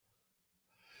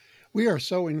We are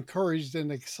so encouraged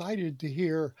and excited to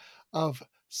hear of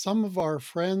some of our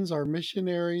friends, our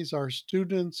missionaries, our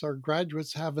students, our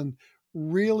graduates having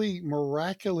really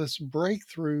miraculous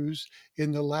breakthroughs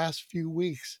in the last few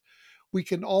weeks. We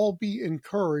can all be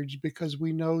encouraged because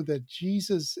we know that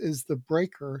Jesus is the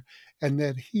breaker and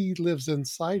that he lives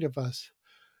inside of us.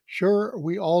 Sure,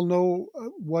 we all know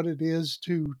what it is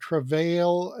to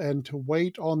travail and to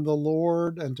wait on the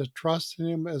Lord and to trust in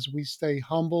Him as we stay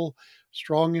humble,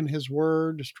 strong in His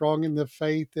Word, strong in the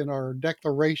faith, in our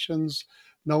declarations,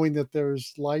 knowing that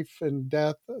there's life and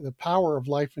death, the power of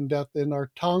life and death in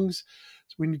our tongues.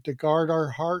 So we need to guard our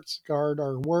hearts, guard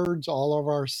our words, all of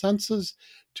our senses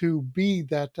to be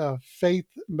that faith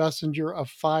messenger of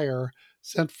fire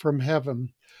sent from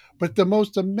heaven. But the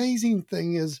most amazing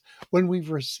thing is when we've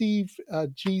received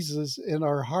Jesus in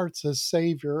our hearts as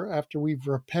Savior, after we've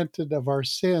repented of our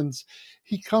sins,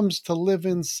 He comes to live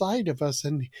inside of us,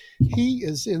 and He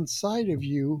is inside of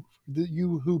you,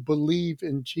 you who believe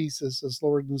in Jesus as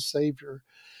Lord and Savior.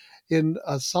 In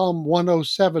Psalm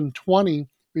 107:20,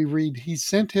 we read, He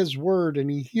sent His word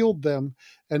and He healed them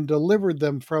and delivered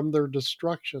them from their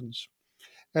destructions.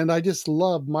 And I just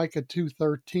love Micah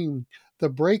 2:13. The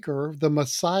breaker, the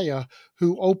Messiah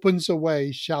who opens a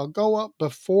way shall go up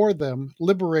before them,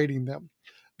 liberating them.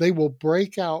 They will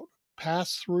break out,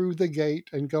 pass through the gate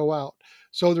and go out.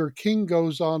 So their king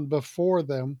goes on before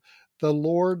them, the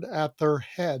Lord at their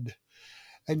head.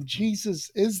 And Jesus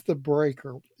is the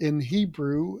breaker. In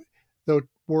Hebrew, the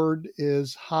word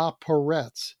is ha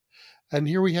peretz. And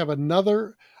here we have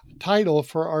another title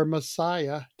for our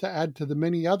Messiah to add to the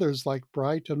many others like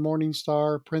Bright and Morning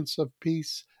Star, Prince of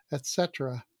Peace,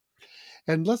 etc.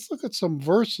 And let's look at some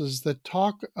verses that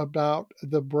talk about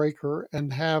the breaker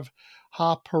and have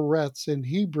ha peretz in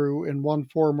Hebrew in one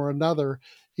form or another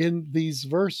in these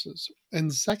verses.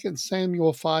 In 2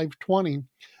 Samuel 5:20,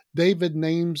 David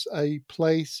names a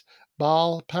place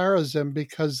Baal Perazim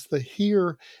because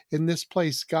here in this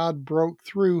place God broke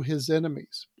through his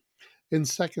enemies. In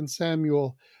 2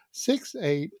 Samuel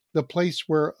 6:8, the place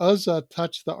where Uzzah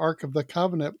touched the Ark of the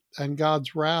Covenant and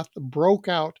God's wrath broke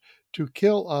out to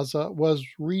kill Uzzah was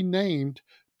renamed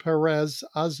Perez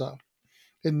Uzzah.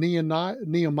 In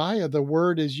Nehemiah, the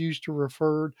word is used to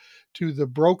refer to the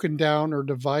broken down or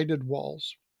divided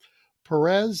walls.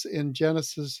 Perez in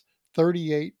Genesis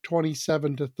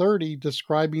 38:27 to 30,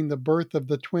 describing the birth of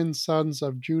the twin sons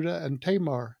of Judah and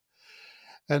Tamar.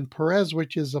 And Perez,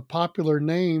 which is a popular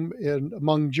name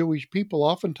among Jewish people,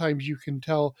 oftentimes you can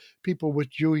tell people with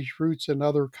Jewish roots in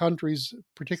other countries,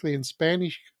 particularly in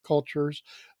Spanish cultures,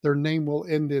 their name will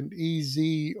end in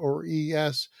EZ or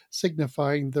ES,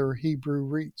 signifying their Hebrew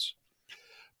roots.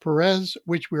 Perez,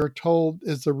 which we are told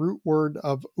is the root word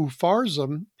of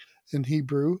upharsim in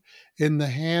Hebrew, in the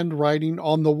handwriting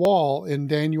on the wall in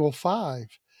Daniel 5.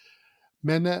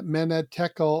 Mene,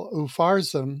 tekel,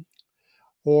 upharsim,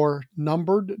 or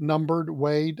numbered,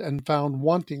 weighed, and found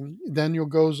wanting. Daniel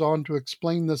goes on to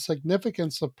explain the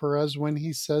significance of Perez when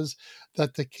he says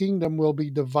that the kingdom will be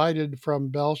divided from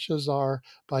Belshazzar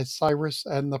by Cyrus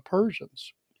and the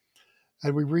Persians.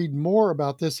 And we read more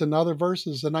about this in other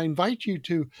verses. And I invite you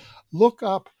to look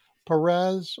up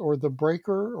Perez or the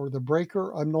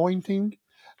breaker anointing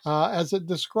as it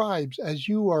describes, as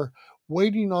you are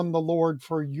waiting on the Lord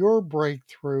for your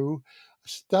breakthrough.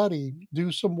 Study,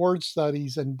 do some word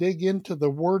studies, and dig into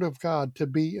the Word of God to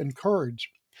be encouraged.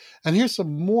 And here's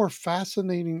some more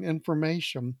fascinating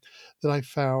information that I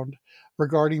found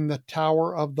regarding the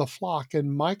Tower of the Flock.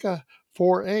 In Micah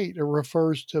 4:8, it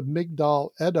refers to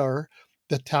Migdal Eder,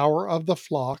 the Tower of the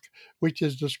Flock, which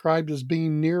is described as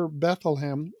being near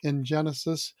Bethlehem in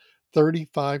Genesis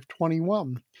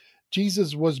 35:21.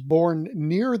 Jesus was born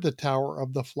near the Tower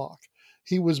of the Flock.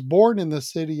 He was born in the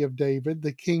city of David,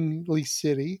 the kingly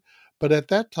city, but at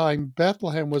that time,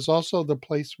 Bethlehem was also the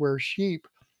place where sheep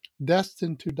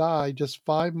destined to die just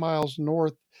 5 miles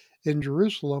north in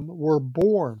Jerusalem were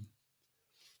born.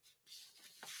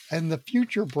 And the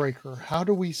future breaker, how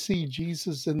do we see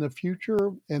Jesus in the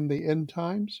future in the end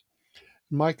times?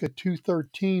 Micah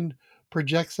 2:13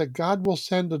 projects that God will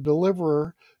send a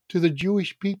deliverer to the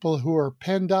Jewish people who are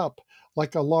penned up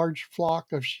like a large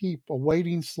flock of sheep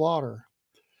awaiting slaughter.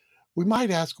 We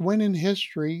might ask, when in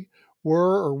history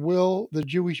were or will the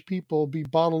Jewish people be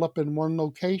bottled up in one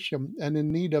location and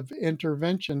in need of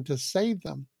intervention to save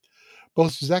them?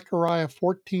 Both Zechariah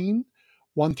 14,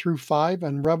 1 through 5,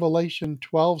 and Revelation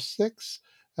 12:6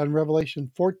 and Revelation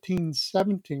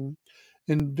 14:17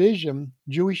 envision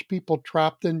Jewish people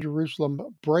trapped in Jerusalem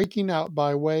breaking out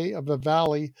by way of a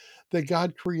valley that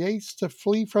God creates to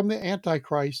flee from the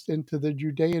Antichrist into the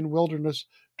Judean wilderness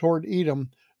toward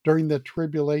Edom during the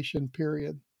tribulation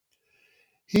period.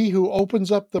 He who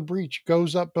opens up the breach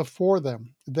goes up before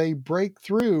them. They break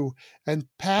through and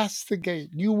pass the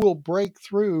gate. You will break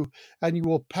through and you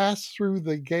will pass through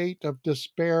the gate of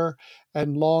despair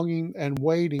and longing and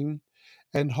waiting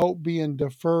and hope being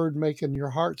deferred, making your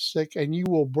heart sick. And you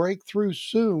will break through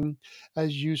soon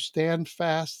as you stand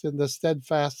fast in the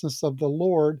steadfastness of the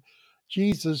Lord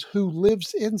Jesus, who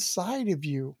lives inside of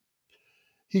you.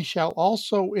 He shall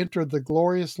also enter the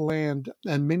glorious land,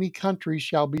 and many countries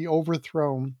shall be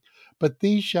overthrown, but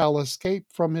these shall escape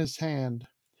from his hand,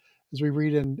 as we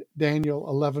read in Daniel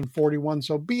 11:41.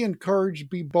 So be encouraged,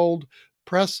 be bold,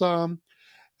 press on.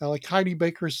 Like Heidi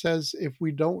Baker says, if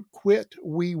we don't quit,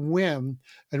 we win,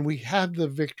 and we have the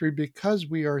victory because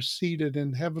we are seated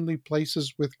in heavenly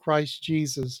places with Christ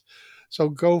Jesus. So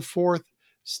go forth,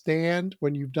 stand.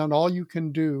 When you've done all you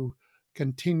can do,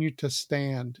 continue to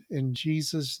stand in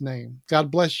Jesus' name. God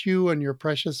bless you and your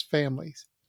precious families.